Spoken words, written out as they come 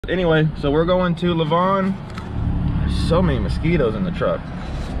Anyway, so we're going to Lavon. There's so many mosquitoes in the truck.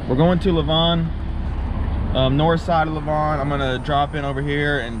 We're going to Lavon, north side of Lavon. I'm gonna drop in over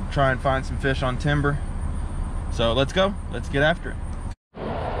here and try and find some fish on timber. So let's go, let's get after it.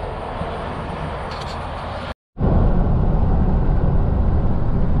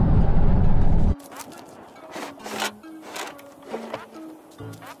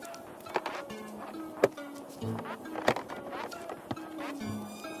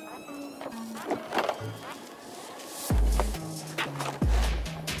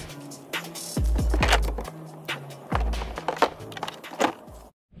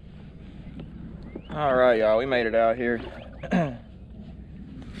 All right, y'all, we made it out here.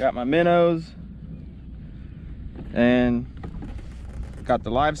 Got my minnows and got the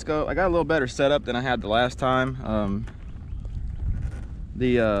live scope. I got a little better setup than I had the last time.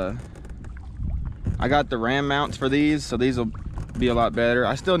 I got the ram mounts for these, so these will be a lot better.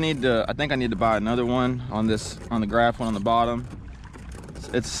 I still need to, I think I need to buy another one on the graph one on the bottom.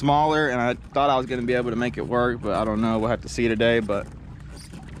 It's smaller, and I thought I was gonna be able to make it work, but I don't know, we'll have to see today. But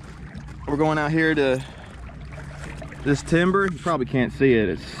we're going out here to this timber. You probably can't see it,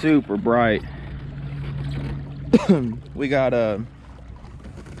 it's super bright. We got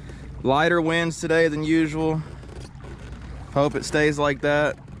lighter winds today than usual. Hope it stays like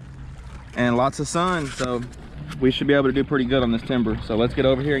that, and lots of sun, so we should be able to do pretty good on this timber. So let's get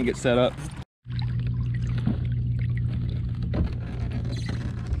over here and get set up.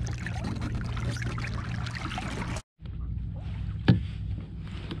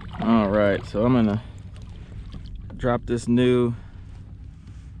 All right, so I'm gonna drop this new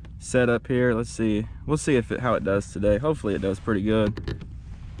setup here. Let's see, we'll see if how it does today. Hopefully it does pretty good.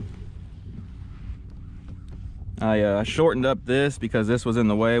 I shortened up this because this was in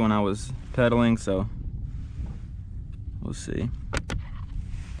the way when I was pedaling, so we'll see.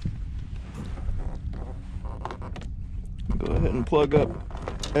 Go ahead and plug up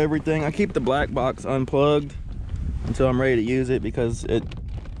everything. I keep the black box unplugged until I'm ready to use it because it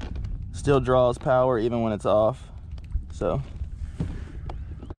still draws power even when it's off. So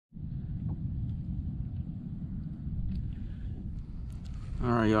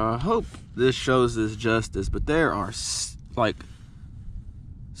all right, y'all, I hope this shows this justice, but there are like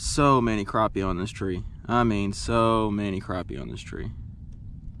so many crappie on this tree. I mean, so many crappie on this tree.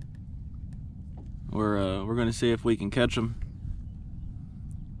 We're gonna see if we can catch them.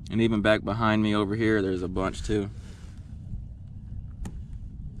 And even back behind me over here, there's a bunch too.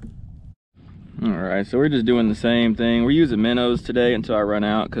 All right, so we're just doing the same thing. We're using minnows today until I run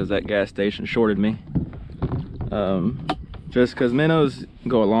out because that gas station shorted me. Just because minnows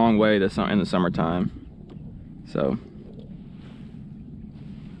go a long way in the summertime. So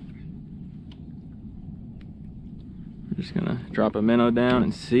I'm just gonna drop a minnow down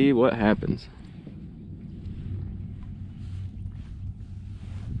and see what happens.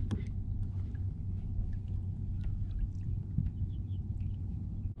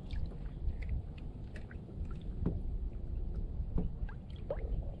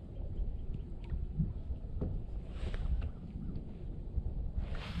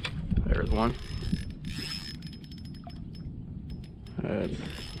 There's one. That's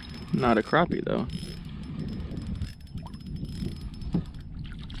not a crappie though.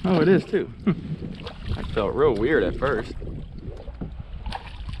 Oh, it is too. I felt real weird at first.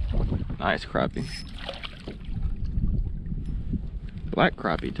 Nice crappie. Black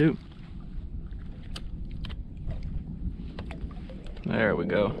crappie too. There we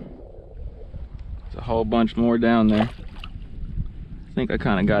go. There's a whole bunch more down there. I think I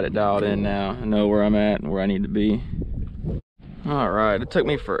kind of got it dialed in now. I know where I'm at and where I need to be. All right, it took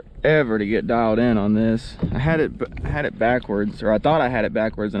me forever to get dialed in on this. I had it backwards, or I thought I had it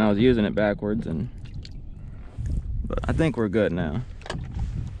backwards, and I was using it backwards, but I think we're good now.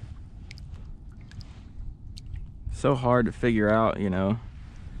 So hard to figure out, you know,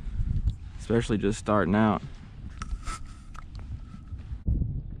 especially just starting out.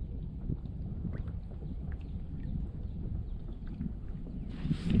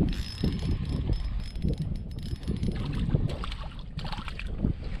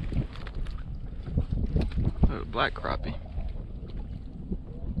 Black crappie.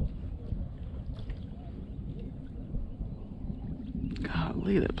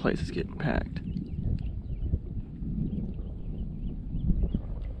 Golly, that place is getting packed.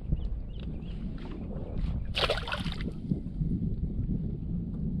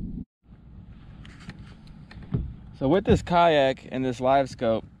 So with this kayak and this live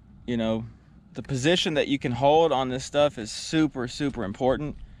scope, you know, the position that you can hold on this stuff is super, super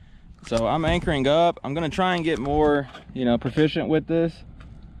important. So I'm anchoring up. I'm gonna try and get more, you know, proficient with this.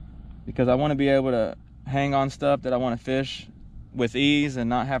 because I want to be able to hang on stuff that I want to fish with ease and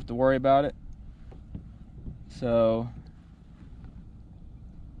not have to worry about it. So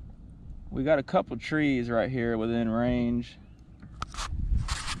we got a couple trees right here within range.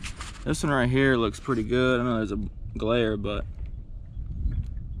 This one right here looks pretty good. I know there's a glare, but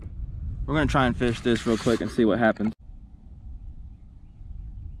we're gonna try and fish this real quick and see what happens.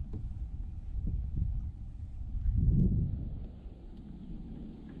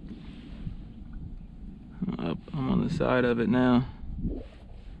 I'm on the side of it now.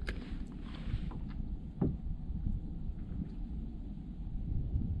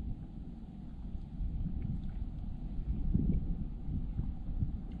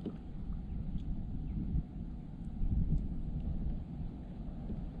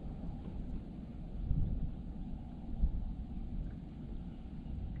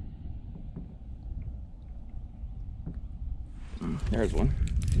 There's one.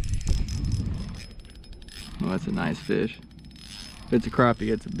 Oh, that's a nice fish. If it's a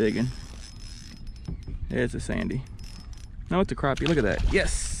crappie, it's a big one. It's a sandy. No, it's a crappie. Look at that.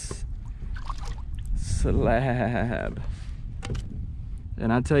 Yes! Slab.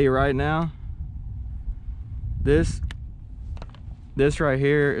 And I tell you right now, this right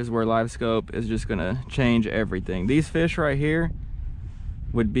here is where livescope is just gonna change everything. These fish right here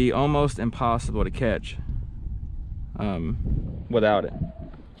would be almost impossible to catch without it.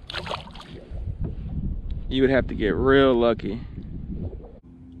 You would have to get real lucky.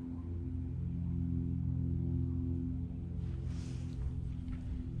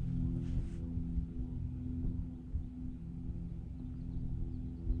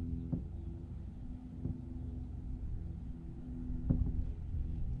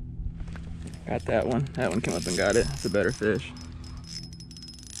 Got that one. That one came up and got it. It's a better fish.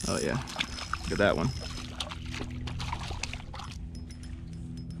 Oh yeah. Look at that one.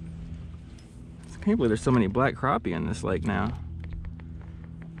 I can't believe there's so many black crappie in this lake now.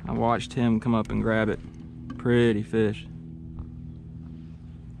 I watched him come up and grab it. Pretty fish.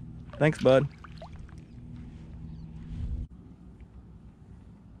 Thanks, bud.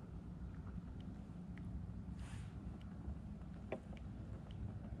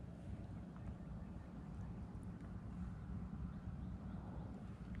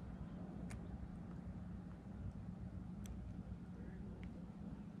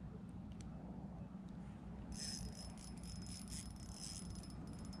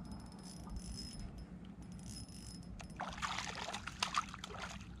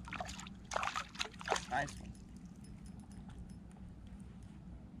 Nice one.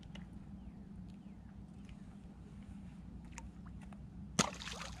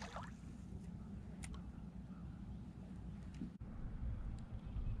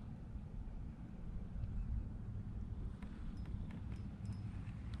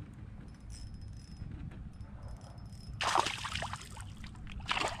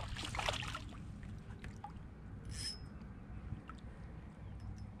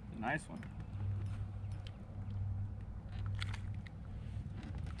 Nice one.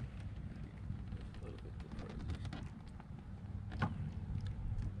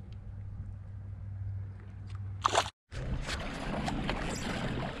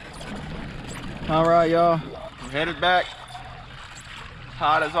 All right, y'all, we're headed back.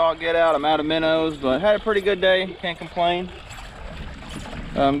 Hot as all get out. I'm out of minnows, but had a pretty good day. Can't complain.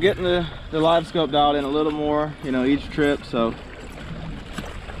 Getting the live scope dialed in a little more, you know, each trip. So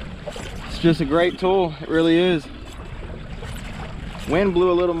it's just a great tool. It really is. Wind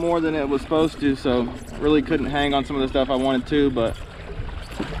blew a little more than it was supposed to, so really couldn't hang on some of the stuff I wanted to, but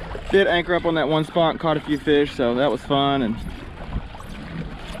did anchor up on that one spot and caught a few fish, so that was fun and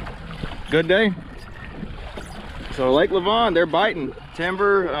good day. So Lake Lavon, they're biting.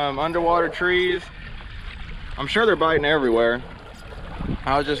 Timber, underwater trees. I'm sure they're biting everywhere.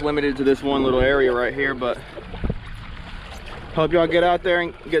 I was just limited to this one little area right here, but hope y'all get out there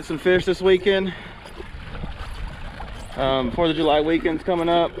and get some fish this weekend. 4th of July weekend's coming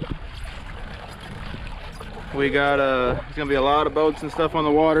up. We got there's gonna be a lot of boats and stuff on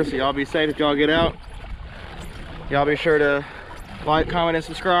the water, so y'all be safe if y'all get out. Y'all be sure to like, comment, and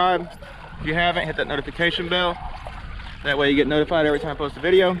subscribe. If you haven't, hit that notification bell. That way you get notified every time I post a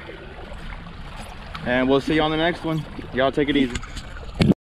video. And we'll see you on the next one. Y'all take it easy.